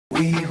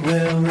we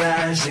will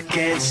rise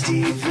against,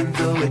 even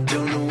though we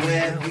don't know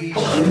where we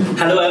are.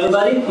 Hello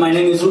everybody, my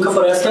name is Luca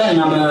Foresta and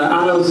I'm an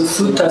analog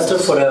suit tester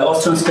for the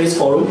Austrian Space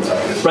Forum.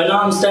 Right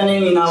now I'm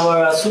standing in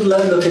our suit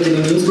lab located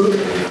in Innsbruck,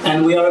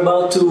 and we are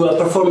about to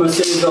perform a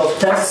series of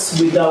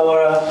tests with our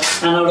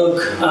analog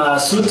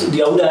suit, the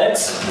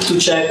OeWF, to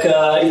check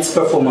its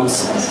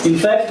performance. In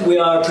fact, we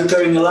are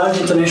preparing a large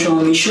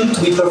international mission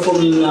to be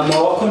performed in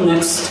Morocco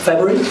next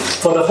February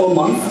for the whole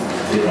month.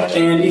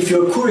 And if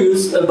you're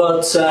curious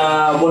about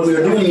what we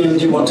are doing and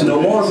you want to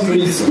know more,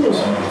 please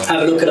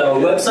have a look at our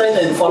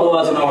website and follow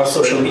us on our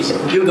social media.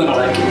 You're gonna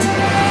like it.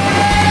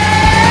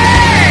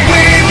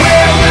 We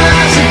will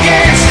rise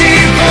against,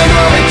 even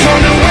though we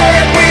don't know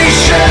where we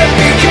should be.